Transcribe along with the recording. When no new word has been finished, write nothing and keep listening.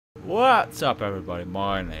What's up, everybody?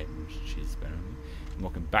 My name is Cheesebellamy, and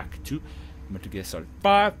welcome back to Metal Gear Solid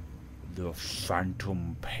 5, The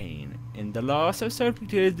Phantom Pain. In the last episode, we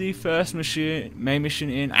did the first main mission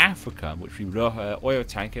in Africa, which we blew up an oil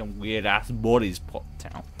tanker and weird-ass bodies popped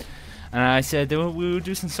out. And I said that we would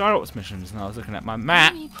do some side ops missions, and I was looking at my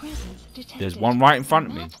map. There's one right in front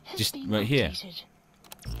of me, just right here.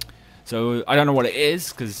 So I don't know what it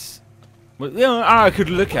is, because well, you know, I could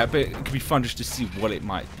look at it, but it could be fun just to see what it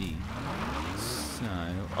might be. So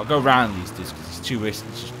I'll go around these discs because it's too risky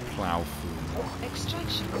to just plow through.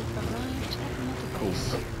 Extraction arrived at Cool.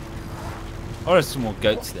 base. Oh, there's some more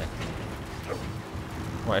goats there.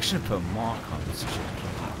 Wait, I should have put a mark on this.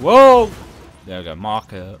 Whoa! There we go.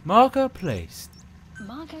 Marker placed.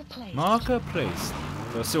 Marker placed. Marker placed.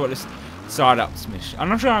 So let's see what this side ups mission. I'm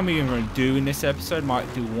not sure how many I'm going to do in this episode.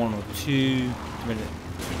 Might do one or two. Depending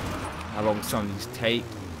how long some of these take.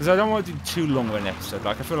 Because I don't want to do too long of an episode.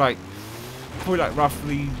 Like I feel like probably like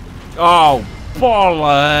roughly. Oh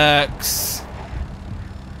bollocks!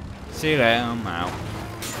 See you later. I'm out.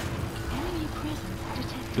 Enemy presence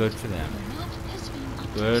detected. Good for them. The map has been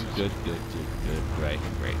updated. Good.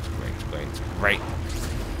 Great.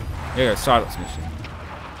 Here you go, silence mission.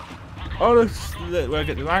 Oh, look, where I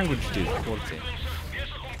get the language to quality.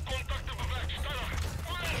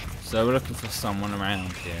 So we're looking for someone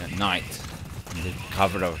around here at night, and they're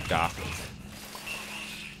covered over darkness.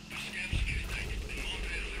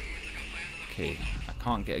 Okay, I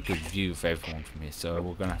can't get a good view of everyone from here, so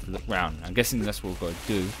we're gonna have to look around. I'm guessing that's what we're gonna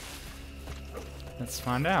do. Let's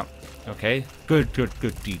find out. Okay, good,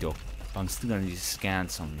 D-Dog. I'm still going to need to scan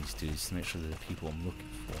some of these dudes to make sure they're the people I'm looking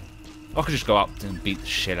for. I could just go up and beat the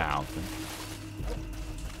shit out of them.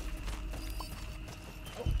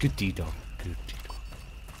 Good D-Dog.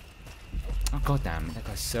 Oh god damn it, that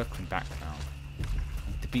guy's circling back now.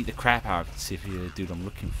 I need to beat the crap out of him to see if he's the dude I'm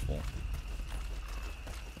looking for.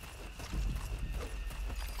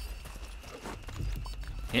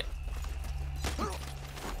 Yep.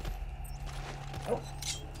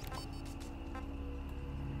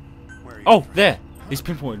 Oh, there! He's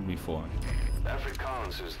pinpointed me for him.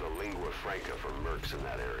 Afrikaans is the lingua franca for mercs in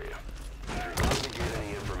that area. If you're going to get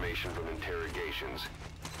any information from interrogations,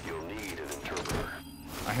 you'll need an interpreter.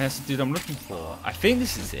 And that's the dude I'm looking for. I think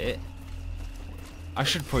this is it. I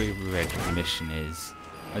should probably read what the mission is.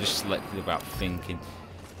 I just selected without thinking.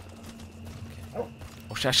 Okay.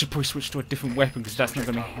 Oh shit, I should probably switch to a different weapon because that's not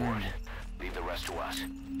going to help. Leave the rest to us.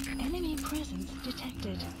 Enemy presence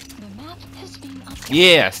detected. The map has been updated.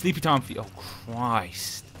 Yeah, sleepy time for you. Oh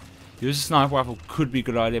Christ. Use a sniper rifle could be a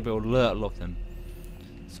good idea, but it'll alert a lot of them.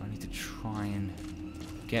 So I need to try and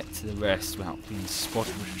get to the rest without being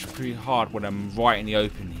spotted, which is pretty hard when I'm right in the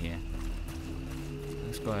open here.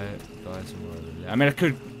 This guys are over there. I mean, I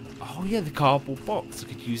could. Oh yeah, the cardboard box. I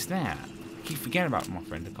could use that. I keep forgetting about my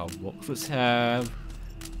friend, the cardboard box. Let's have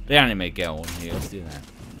the anime girl on here. Let's do that.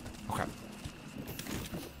 Okay.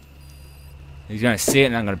 He's gonna see it,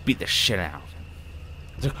 and I'm gonna beat the shit out of him.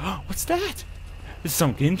 He's like, oh, what's that? This is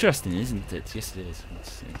something interesting, isn't it? Yes, it is.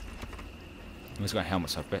 Let's see. He's got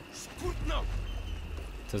helmets, I bet.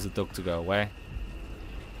 Tells the dog to go away.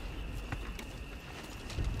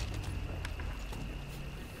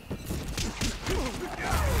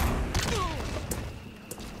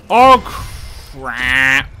 Oh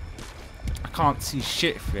crap! I can't see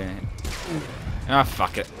shit for it. Ah,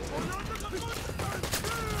 fuck it.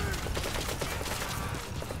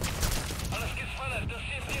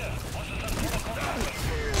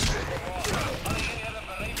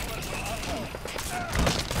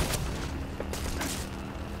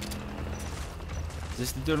 Is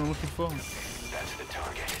this the dude I'm looking for? That's the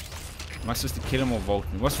target. Am I supposed to kill him or vault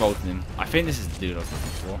him? What's vaulting him? I think this is the dude I was looking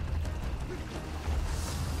for.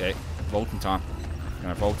 Okay, vaulting time. Can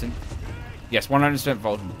I vault him? Yes, 100%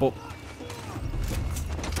 vaulting. But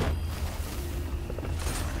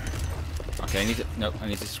okay, I need to. No, I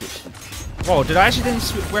need to switch. Whoa, did I actually then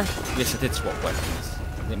switch weapons? Yes, I did swap weapons.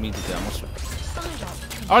 I didn't mean to do that.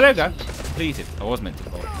 Oh, there we go. Completed. I was meant to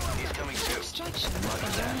vault. He's coming too. Extraction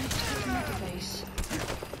arrived at base.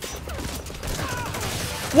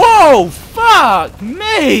 Whoa! Fuck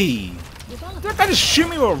me! Did that guy just shoot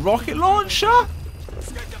me with a rocket launcher?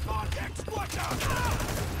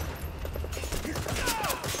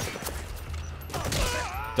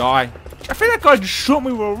 Die. I think that guy just shot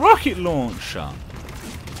me with a rocket launcher.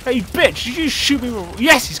 Hey bitch, did you shoot me with a...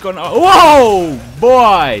 Yes, he's gone... Whoa!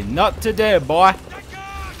 Boy! Not today, boy.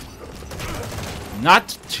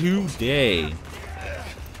 Not today.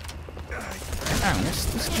 Hang on, let's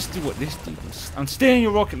just do what this dude was. I'm stealing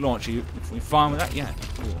your rocket launcher. If we fine with that, yeah.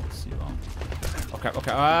 Cool. See you on. Okay.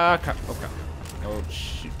 Oh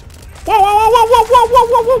shoot. Whoa, whoa, whoa, whoa, whoa,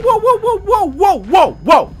 whoa, whoa, whoa, whoa, whoa, whoa, whoa,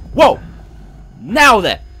 whoa, whoa. Now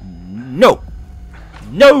there. No.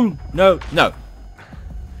 No, no, no.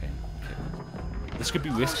 Okay, okay. This could be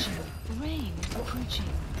risky. Rain approaching.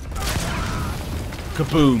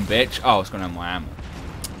 Kaboom, bitch. Oh, it's going to have my ammo.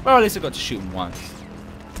 Well, at least I got to shoot him once.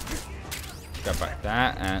 Go back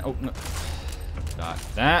that and... Oh, no.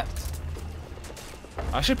 Like that.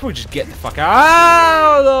 I should probably just get the fuck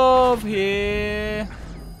out of here.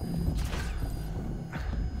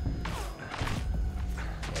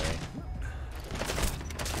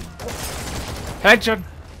 Headshot.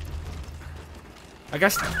 I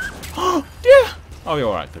guess. Oh, yeah. Oh, you're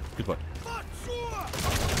alright. Good. Good boy.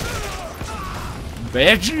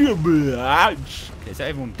 Is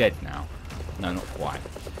everyone dead now? No, not quite.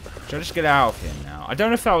 Should I just get out of here now? I don't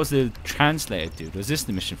know if that was the translator dude. Was this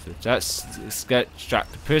the mission for that's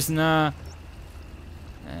extract the prisoner?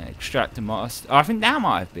 Extract the master. Oh, I think that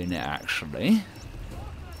might have been it actually.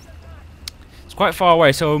 It's quite far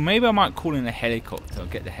away, so maybe I might call in a helicopter.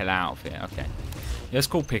 Get the hell out of here. Okay. Let's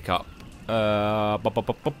call pickup.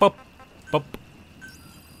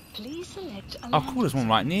 Please select a Oh, cool. There's one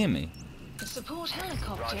right near me. support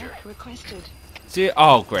helicopter requested. See?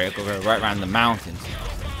 Oh, great. I've got to go right around the mountains.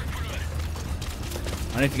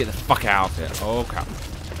 I need to get the fuck out of here. Oh, crap.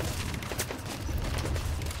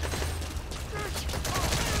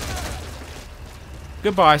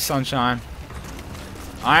 Goodbye, sunshine.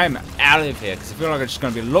 I'm out of here because I feel like it's just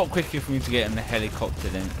going to be a lot quicker for me to get in the helicopter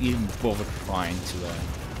than even bother trying to.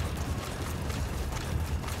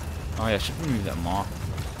 Oh yeah, I should remove that mark.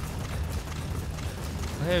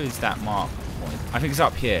 Where is that mark point? I think it's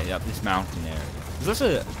up here, up this mountain area. Is that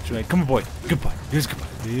a? Come on, boy. Good boy. Here's a good boy.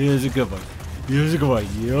 Here's a good boy. Here's a good boy.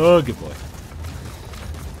 You're a good boy.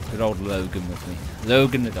 Good old Logan with me.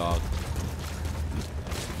 Logan the dog.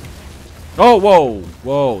 Oh, whoa,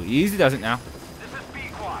 whoa. Easy does it now.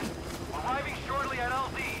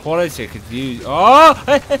 Quality confused. Oh!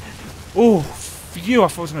 Oh, phew, I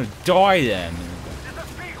thought I was going to die then.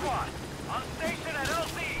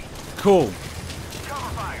 Cool.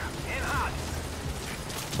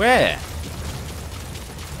 Where?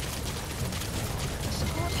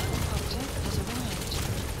 Support helicopter has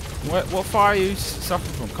arrived. What fire are you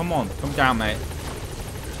suffering from? Come on, come down, mate.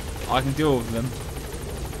 I can deal with them.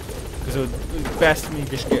 Because it would be best for me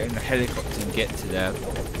just get in the helicopter and get to there.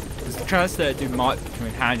 Because the translator dude might come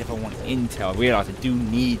in handy if I want intel. I realise I do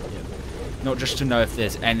need him. Not just to know if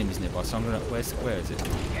there's enemies nearby. So I'm gonna. Where is it?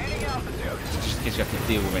 Just in case you have to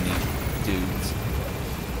deal with any dudes.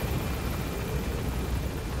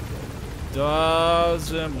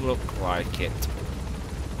 Doesn't look like it.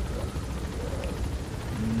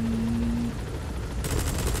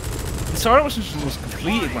 The side mission was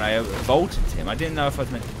completed when I vaulted him. I didn't know if I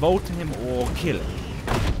was meant to vault him or kill him.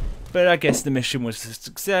 But I guess the mission was a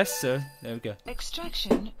success, so there we go.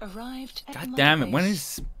 Extraction arrived at God damn it, when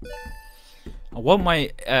is... I want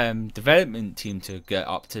my development team to get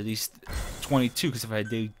up to at least 22, because if I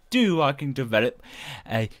do, I can develop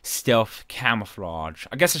a stealth camouflage.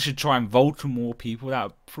 I guess I should try and vault more people.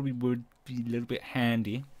 That probably would be a little bit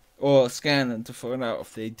handy. Or scan them to find out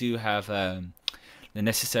if they do have the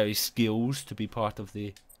necessary skills to be part of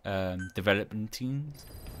the development teams.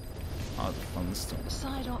 Oh, fun stuff.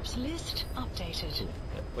 Side ops list updated.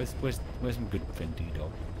 Where's my good friend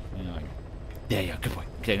D-Dog? There you go, good boy.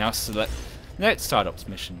 Okay, now select next side ops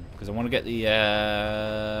mission because I want to get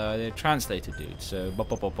the translator dude. So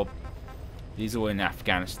these are all in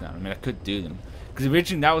Afghanistan. I mean, I could do them because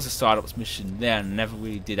originally that was a side ops mission there, and I never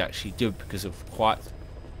really did actually do it because of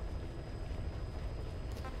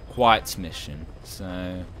Quiet's mission. So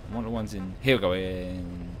I want the ones in here. We go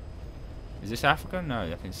in. Is this Africa? No, I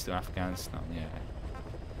think it's still Afghanistan. Yeah.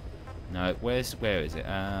 No, where is it?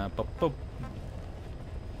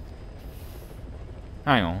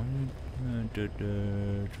 Hang on.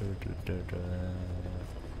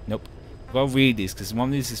 Nope. I've got to read these because one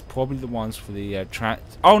of these is probably the ones for the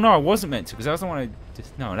Oh no, I wasn't meant to because I was the one I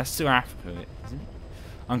just no, that's still Africa, isn't it?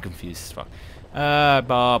 I'm confused as fuck.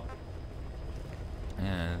 Bob.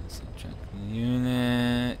 Yeah, check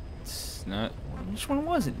units. No, which one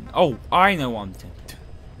was it? Oh, I know one thing.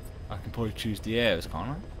 I can probably choose the areas, can't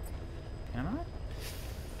I? Can I?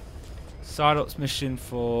 Side ops mission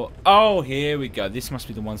for... Oh, here we go. This must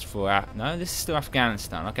be the ones for... No, this is still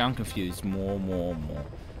Afghanistan. Okay, I'm confused. More.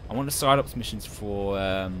 I want the side ops missions for...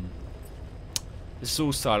 This is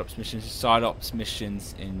all side ops missions. Side ops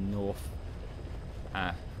missions in North...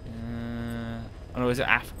 Oh, no, is it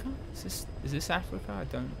Africa? Is this Africa? I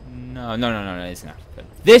don't know. No, it isn't Africa.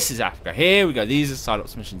 This is Africa. Here we go. These are side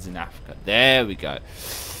ops missions in Africa. There we go.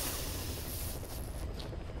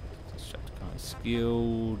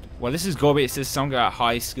 skilled. Well, this has got to be. It says something about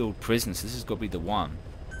high skilled prison, so this has got to be the one.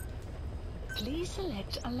 Please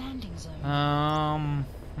select a landing zone.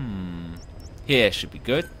 Here should be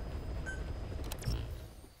good.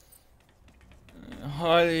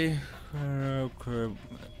 Highly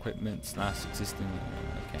equipment slash existing.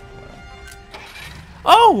 Okay.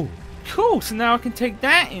 Oh, cool! So now I can take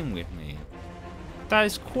that in with me. That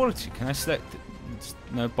is quality. Can I select?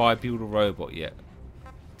 No bipedal robot yet.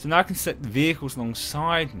 So now I can select vehicles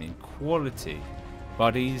alongside me. Quality,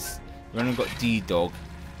 buddies. We've only got D-Dog,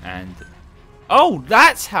 and oh,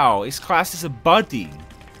 that's how it's classed as a buddy.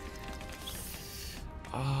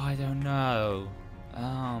 Oh, I don't know.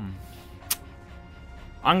 I'm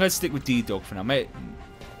going to stick with D-Dog for now. Mate,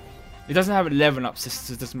 it doesn't have a level up system,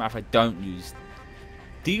 so it doesn't matter if I don't use.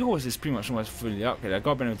 D-Horse is pretty much almost fully upgraded. I've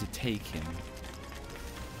got to be able to take him.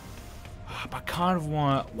 But I kind of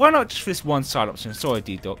want. Why not just for this one side option? Sorry,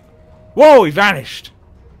 D-Dog. Whoa, he vanished!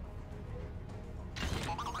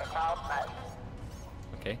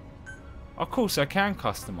 Okay. Of course, I can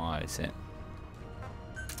customize it.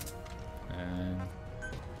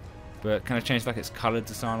 But can I change like its color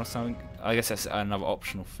design or something? I guess that's another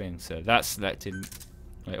optional thing. So that's selected.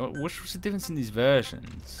 Wait, what's the difference in these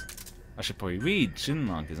versions? I should probably read, shouldn't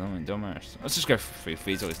I? Because I'm a dumbass. Let's just go for free.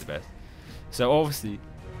 Free's always the best. So obviously,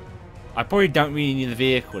 I probably don't really need the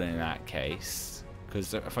vehicle in that case.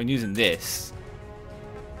 Because if I'm using this,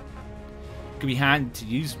 it could be handy to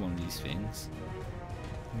use one of these things.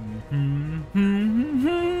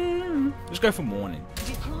 Let's go for morning.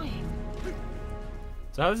 Deploying.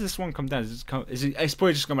 So how does this one come down? It's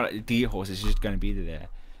probably just going to be like the D-Horse. It's just going to be there.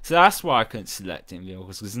 So that's why I couldn't select it in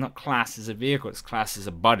vehicles, because it's not classed as a vehicle. It's classed as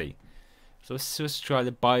a buddy. So let's just try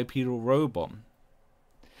the bipedal robot.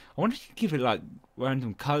 I wonder if you can give it like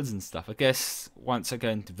random colours and stuff. I guess once I go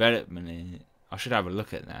into development, I should have a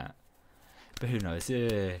look at that. But who knows?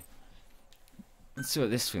 Let's see what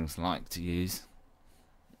this thing's like to use.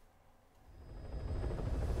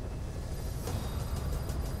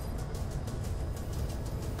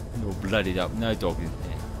 All bloodied up, no dog in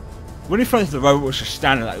here. When in front of the robot was just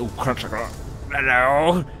standing like all crunch like,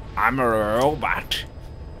 hello, I'm a robot.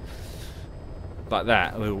 Like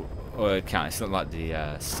that, or it counts. It's not like the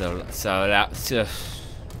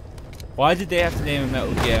why did they have to name a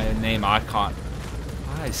Metal Gear a name I can't?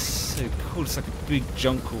 That is so cool. It's like a big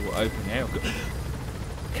jungle open air.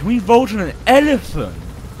 Can we vault on an elephant?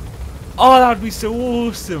 Oh, that would be so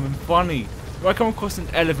awesome and funny. If I come across an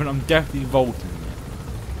elephant, I'm definitely vaulting.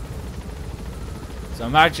 So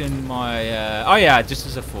imagine my oh yeah, just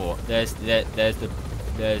as a thought, there's the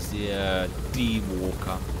D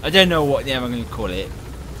Walker. I don't know what name I'm going to call it.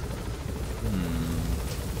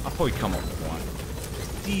 I'll probably come up with one.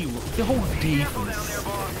 D, the whole D thing.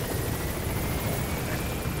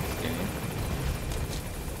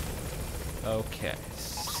 Okay.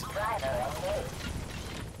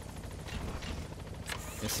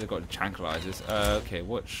 This has got the tranquilizers. Okay, it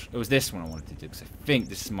was this one I wanted to do, because I think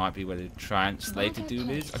this might be where the translator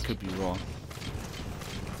dude is. I could be wrong.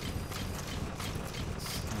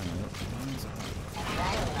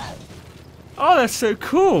 Oh, that's so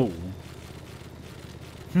cool!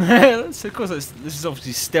 That's so cool. So this is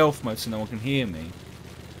obviously stealth mode, so no one can hear me.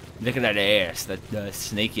 Look at that ass, that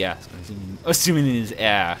snaky ass. Assuming in his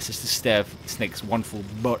ass, just to stare at Snake's wonderful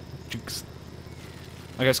butt cheeks.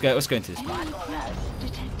 Okay, let's go into this.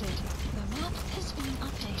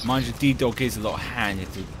 Mind you, D-Dog is a lot handier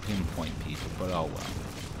to pinpoint people, but oh well.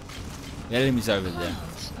 The enemy's over there.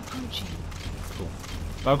 Cool.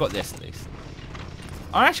 But I've got this at least.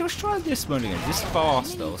 Oh, actually, let's try this one again. Is this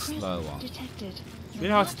faster or slower? It's really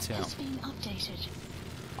hard to tell.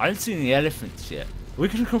 I didn't see any elephants yet. We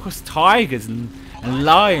can come across tigers and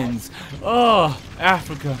lions. Oh,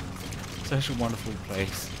 Africa. Such a wonderful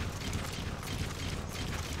place.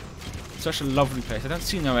 Such a lovely place. I don't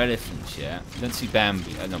see no elephants yet. I don't see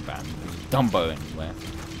Bambi. Not Bambi. Dumbo anywhere.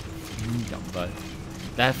 Dumbo.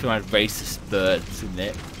 They have to have racist birds in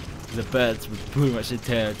it. The birds were pretty much and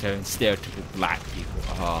stereotypical black people.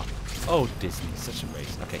 Oh, Disney. Such a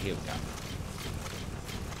race. Okay, here we go.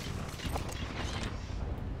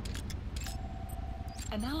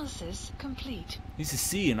 Analysis complete. He's a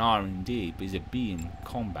C in R&D, but he's a B in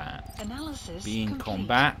combat. Analysis B in complete.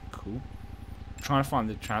 combat. Cool. Trying to find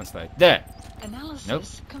the translator. There! Analysis nope.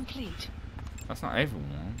 complete. That's not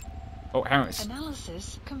everyone. Oh, hang on.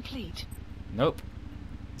 Analysis complete. Nope.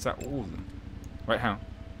 Is that all of them? Wait, hang on.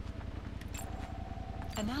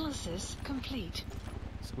 Analysis complete.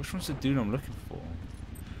 So which one's the dude I'm looking for?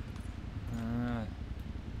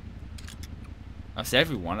 That's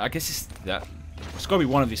everyone. I guess it's that. It's got to be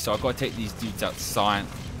one of these, so I've got to take these dudes outside.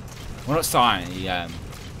 Well, not silent.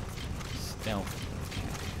 Stealth.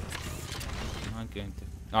 Am I going to?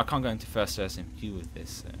 No, I can't go into first person view with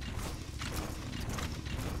this.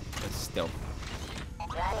 Let's stealth.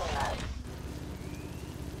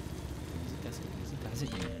 Does it?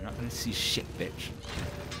 You're not going to see shit, bitch.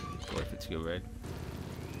 Wait for it to go red.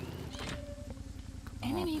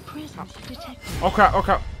 Enemy presence detected. Oh crap! Oh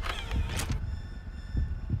crap!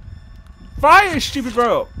 Fire, stupid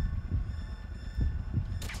bro!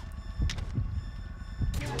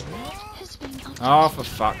 Has been updated. Oh, for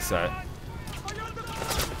fuck's sake!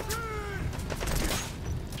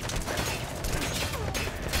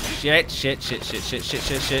 Shit! Shit! Shit! Shit! Shit! Shit!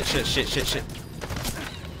 Shit! Shit! Shit! Shit! Shit!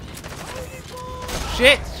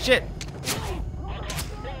 Shit! Shit!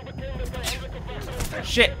 Shit!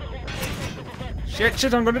 Shit! Shit!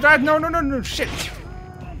 Shit! I'm gonna die! No! No! No! No! Shit!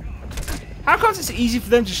 How comes it's easy for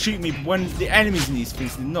them to shoot me when the enemies in these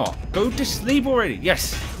things do not? Go to sleep already!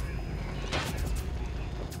 Yes!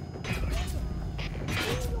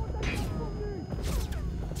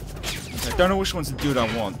 I don't know which one's the dude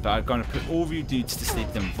I want, but I'm gonna put all of you dudes to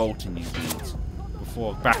sleep, then vaulting you dudes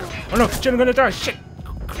before back. Oh no! Shit! I'm gonna die! Shit!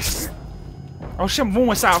 Oh shit! I'm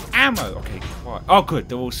almost out of ammo. Okay, quiet. Oh good,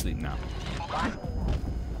 they're all asleep now.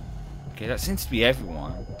 Okay, that seems to be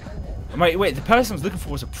everyone. Wait, the person I was looking for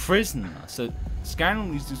was a prisoner, so scanning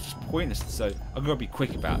all these is just pointless. So I've got to be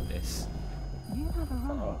quick about this. You have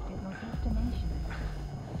arrived at your destination.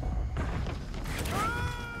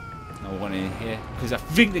 No one in here because I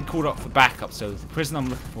think they called up for backup. So the prisoner I'm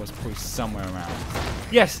looking for is probably somewhere around.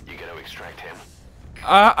 Yes. You gonna extract him?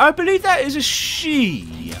 I believe that is a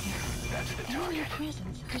she. That's the Enemy target.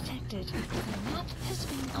 presence detected. The map has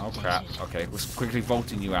been updated. Oh crap. Okay, we're quickly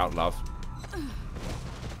vaulting you out, love.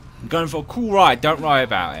 I'm going for a cool ride, don't worry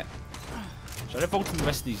about it. Should I vault the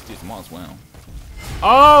rest of these dudes? Might as well.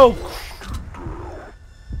 Oh!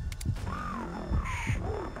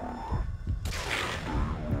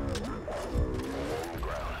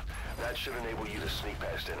 That should enable you to sneak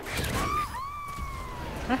past enemies.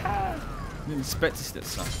 Didn't expect to see that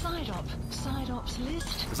son. Side ops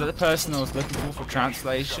list. Was that the person I was looking for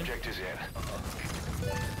translation? Subject is in.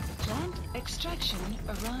 Plant extraction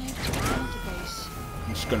arrived at database.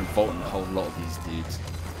 I'm just going to vault in a whole lot of these dudes.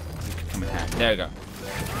 They could come in handy. There we go.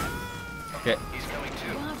 Okay. He's coming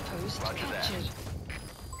too. Guard post Roger that. captured.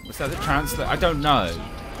 Was that the translator? I don't know. Object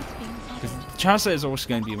has been Because added. the translator is also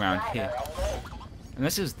going to be around here.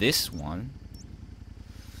 Unless it was this one.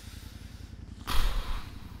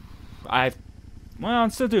 Well, I'm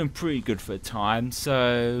still doing pretty good for the time,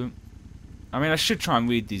 so I mean I should try and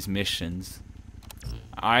read these missions.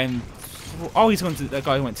 Oh, he's gone to that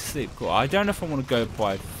guy who went to sleep. Cool. I don't know if I want to go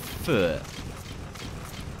by foot.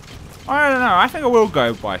 I don't know. I think I will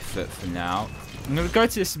go by foot for now. I'm gonna go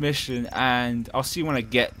to this mission and I'll see when I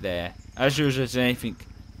get there. As usual, if there's anything,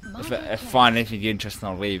 if I find anything interesting,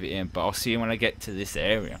 I'll leave it in. But I'll see when I get to this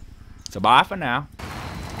area. So bye for now.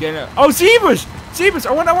 Oh, zebras! Zebras!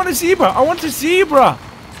 I want a zebra! I want a zebra!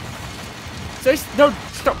 No,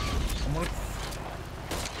 stop!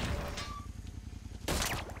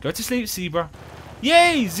 Go to sleep, zebra.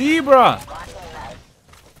 Yay, zebra!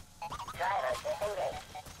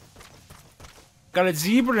 Got a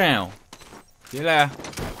zebra now. See you later.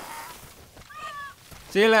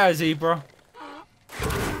 See you later, zebra.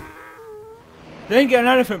 Didn't get an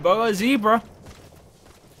elephant, but I got a zebra.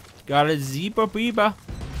 Got a zebra beaver.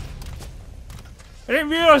 I didn't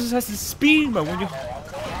realise this has the speed mode.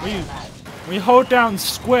 When you hold down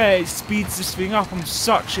square, it speeds this thing up. I'm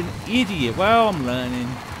such an idiot. Well, I'm learning.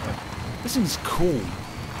 This thing's cool.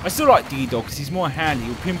 I still like D-Dog because he's more handy.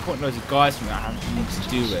 He'll pinpoint loads of guys from that having to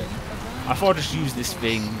do it. I thought I'd just use this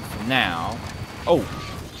thing for now. Oh.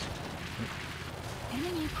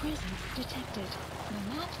 Enemy presence detected.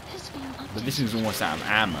 The map has been updated. But this thing's almost out of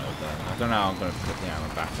ammo though. I don't know how I'm going to put the ammo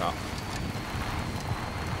back up.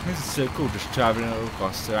 This is so cool, just travelling all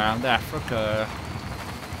across around Africa.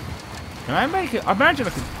 Can I make it? I imagine I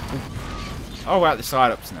could. Oh, we're at the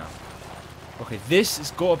side ups now. Okay, this has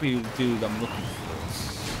got to be the dude I'm looking for.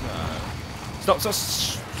 So, stop!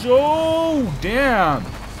 Oh, damn!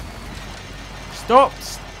 Stop!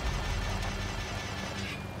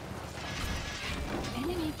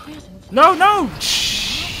 Enemy presence. No!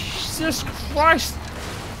 Jesus Christ!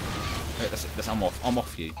 Wait, that's I'm off. I'm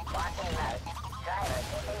off you.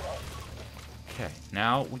 Okay,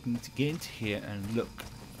 now we need to get into here and look.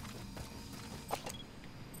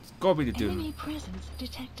 It's gotta be the dude. Enemy presence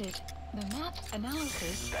detected. The map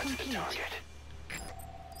analysis That's the complete. target.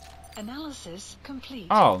 Analysis complete.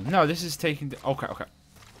 Oh no, this is taking the. Okay.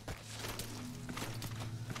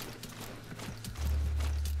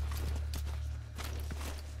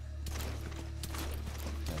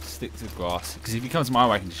 stick to the grass. Because if he comes my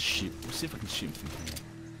way, I can just shoot. We'll see if I can shoot him from here.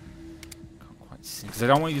 Can't quite see. Because I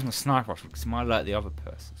don't want to use my sniper rifle because it might alert the other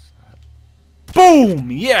person.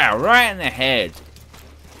 Boom! Yeah, right in the head.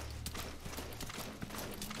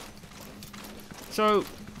 So,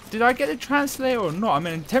 did I get the translator or not? I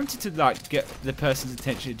mean, I'm tempted to like get the person's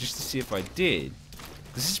attention just to see if I did.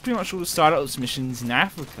 This is pretty much all the startups missions in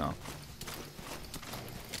Africa.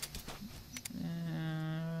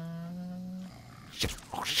 Shit!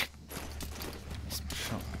 Oh shit! Missed my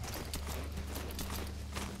shot.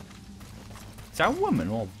 Is that a woman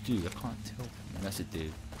or a dude? I can't tell. That's a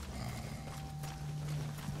dude.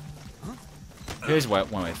 Here's one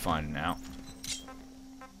way of finding out.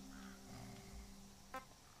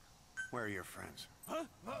 Where are your friends?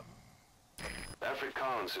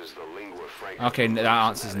 Afrikaans is the lingua franca. Okay, that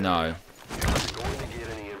answer's no. If you're going to get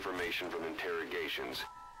any information from interrogations,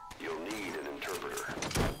 you'll need an interpreter.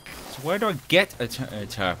 So where do I get an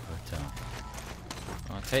interpreter?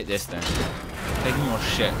 I'll take this then. Taking your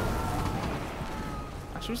shit.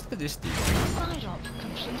 Actually, let's look at this dude. Side op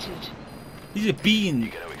completed. He's a bean. You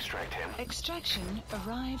gotta extract him. Extraction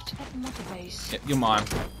arrived at Mother Base. Yep, you're mine.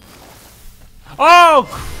 Oh,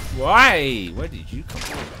 why? Where did you come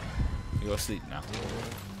from? You're asleep now.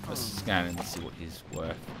 Let's scan him and see what he's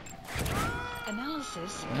worth.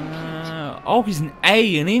 Analysis complete. Oh, he's an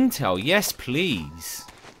A in intel. Yes, please.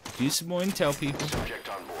 Do some more intel, people. Subject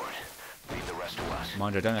on board. Leave the rest to us.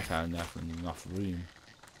 Mind, I don't know if I have enough room.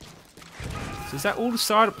 So is that all the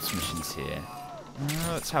side-ups missions here?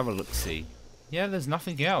 Let's have a look-see. Yeah, there's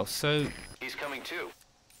nothing else. So He's coming too.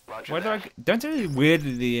 Roger where do I? that. Don't tell me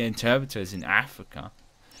weirdly the interpreters in Africa.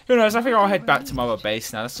 Who knows? I think I'll head back to Mother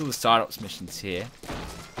Base now. That's all the side-ups missions here.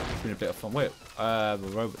 It's been a bit of fun. Wait, the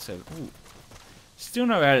robots over. Ooh. Still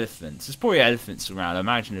no elephants. There's probably elephants around. I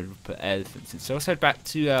imagine they would put elephants in. So let's head back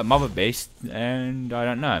to Mother Base, and I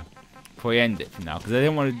don't know. Probably end it for now because I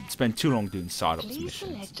didn't want to spend too long doing side-ups Please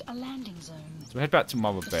missions. select a landing zone. So we head back to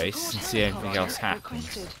Mother A Base support and see if anything else helicopter happens.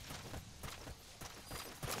 requested.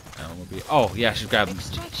 Oh yeah, I should grab them.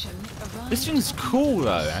 Extraction arrived This thing's at cool Mother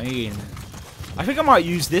though. Base. I mean, I think I might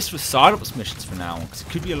use this for side-ups missions for now because it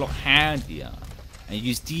could be a lot handier. And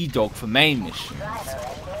use D-Dog for main missions.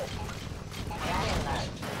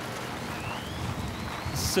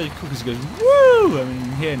 It's so cool because it goes woo! I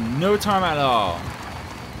mean, here no time at all.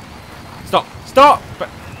 Stop! Stop! But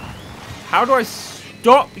how do I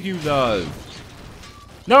stop you though?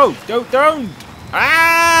 No! Don't!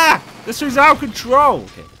 Ah! This is out of control.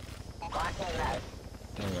 Okay.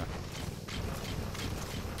 There we go.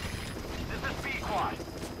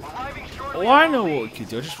 Oh, I know what we could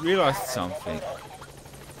do. I just realised something.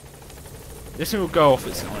 This thing will go off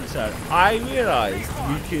on its own. I realised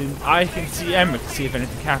I can see Emmerich to see if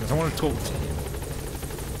anything happens. I want to talk to him.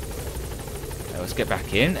 Let's get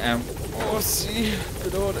back in and we'll see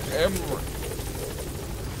good old Emmerich.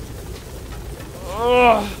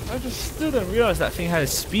 Oh, I just still don't realise that thing had a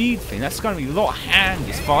speed thing. That's going to be a lot handy.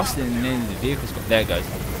 It's faster than any of the vehicles. But there it goes.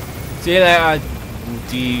 See you later,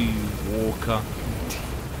 D. Walker.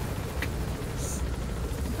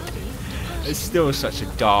 It's still such a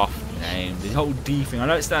daft name. The whole D thing. I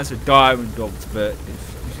know it stands for Diamond Dogs, but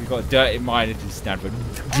if you've got a dirty mind, it just stands for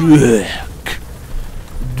Dick.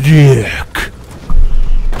 Dick.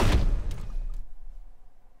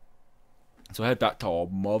 So I head back to our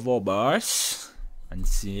Mother Base and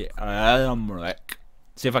see Emmerich.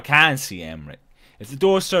 See if I can see Emmerich. If the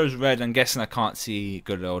door shows red, I'm guessing I can't see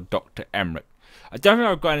good old Dr. Emmerich. I don't think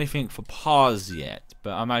I've got anything for Pars yet,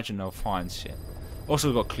 but I imagine they'll find shit. Also,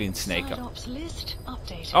 we've got Clean Snake Side up. ops list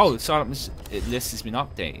updated. Oh, the side list has been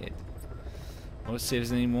updated. Well, let's see if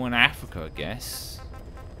there's any more in Africa, I guess.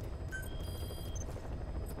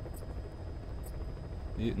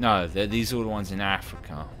 No, these are all the ones in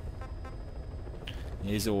Africa.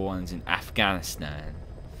 These are all the ones in Afghanistan.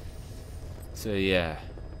 So, yeah.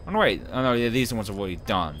 Oh, no, wait. Oh, no, yeah, these are the ones I've already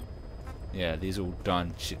done. Yeah, these are all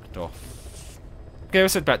done, chicked off. Okay,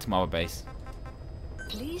 let's head back to Mother Base.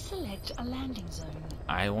 Please select a landing zone.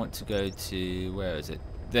 I want to go to, where is it?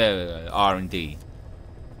 There, R&D.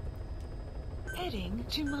 Heading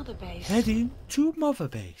to Mother Base. Heading to Mother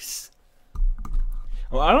Base.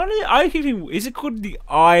 Well, I keep thinking, is it called the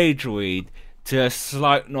iDroid to a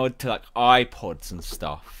slight nod to like iPods and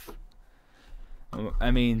stuff?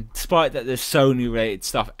 I mean, despite that there's Sony related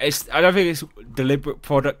stuff, I don't think it's deliberate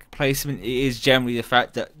product placement. It is generally the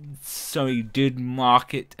fact that Sony did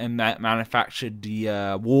market and manufacture the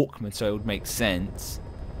Walkman, so it would make sense.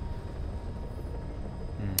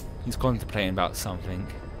 He's contemplating about something.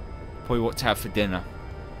 Probably what to have for dinner,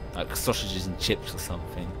 like sausages and chips or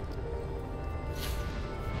something.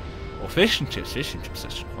 Or fish and chips. Fish and chips,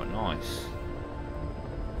 that's quite nice.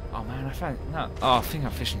 Oh man, I found no. Oh, I think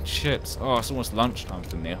I'm fish and chips. Oh, it's almost lunchtime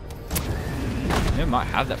for me. Maybe I might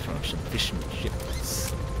have that for some fish and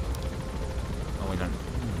chips. Oh, we don't.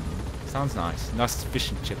 Sounds nice. Nice fish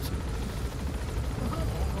and chips.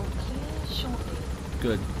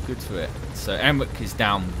 Good, good for it. So Emmerich is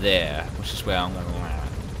down there, which is where I'm going to land.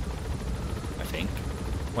 I think.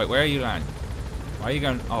 Wait, where are you landing? Why are you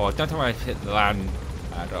going? Oh, I don't know where I hit the land.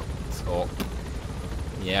 Up. Oh.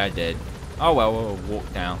 Yeah, I did. Oh well, we'll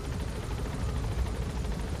walk down.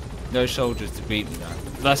 No soldiers to beat me now.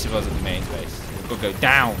 Unless if I was at the main base. We've got to go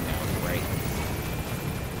down now. Great.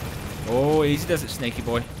 Oh, easy does it, snaky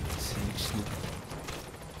boy. Sneak, sneak.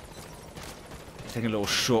 Taking a little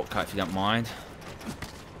shortcut if you don't mind.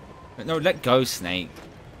 But no, let go, snake.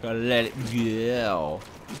 Gotta let it go.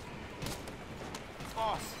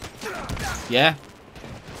 Yeah?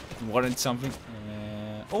 Wanted something?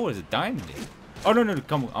 Oh, there's a diamond here. Oh, no, no,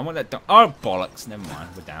 come on. I want that down. Oh, bollocks. Never mind.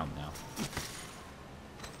 We're down now.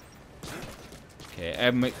 Okay,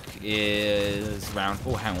 Emmerich is around.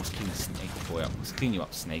 Oh, hang on. Let's clean the snake boy up. Let's clean you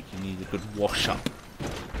up, snake. You need a good wash up.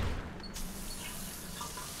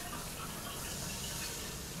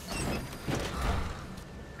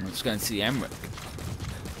 Let's go and see Emmerich.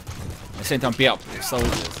 At the same time, beat up the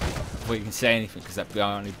soldiers before you can say anything, because that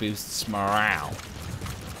only boosts morale.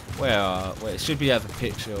 Well, it should be have a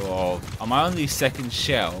picture of. Am I on the second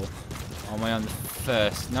shell? Or am I on the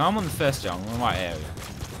first? No, I'm on the first shell. I'm in the right area.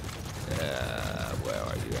 Where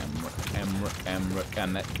are you,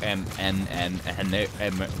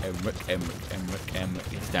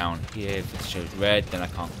 Emmerich is down here. If it shows red, then I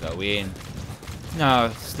can't go in.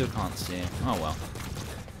 No, still can't see him. Oh well.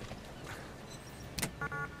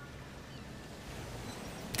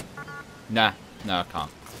 Nah, no, I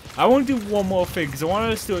can't. I want to do one more thing because I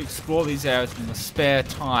want to still explore these areas in my spare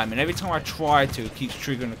time, and every time I try to, it keeps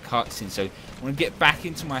triggering a cutscene. So I want to get back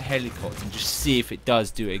into my helicopter and just see if it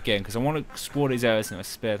does do it again, because I want to explore these areas in my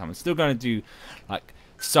spare time. I'm still going to do like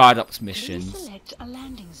side ops missions. Select a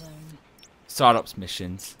landing zone. Side ops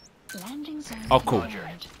missions. Landing zone. Oh, cool.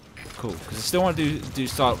 Cool, because I still want to do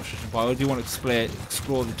side ops missions, but I do want to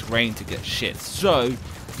explore the terrain to get shit. So,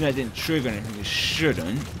 if I didn't trigger anything, it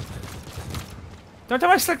shouldn't. Don't tell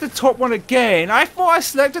me I selected the top one again. I thought I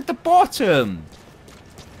selected the bottom.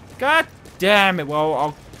 God damn it.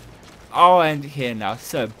 Well, I'll end it here now.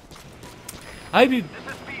 So, I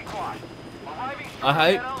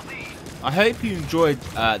hope you enjoyed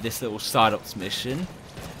this little side ops mission.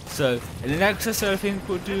 So, in the next episode, I think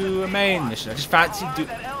we'll do a main mission. I just fancy do.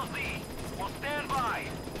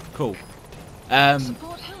 Cool.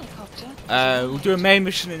 We'll do a main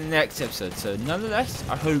mission in the next episode. So, nonetheless,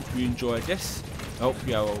 I hope you enjoyed this. I hope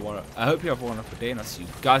you have a wonderful day, and I'll see you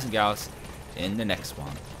guys and gals in the next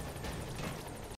one.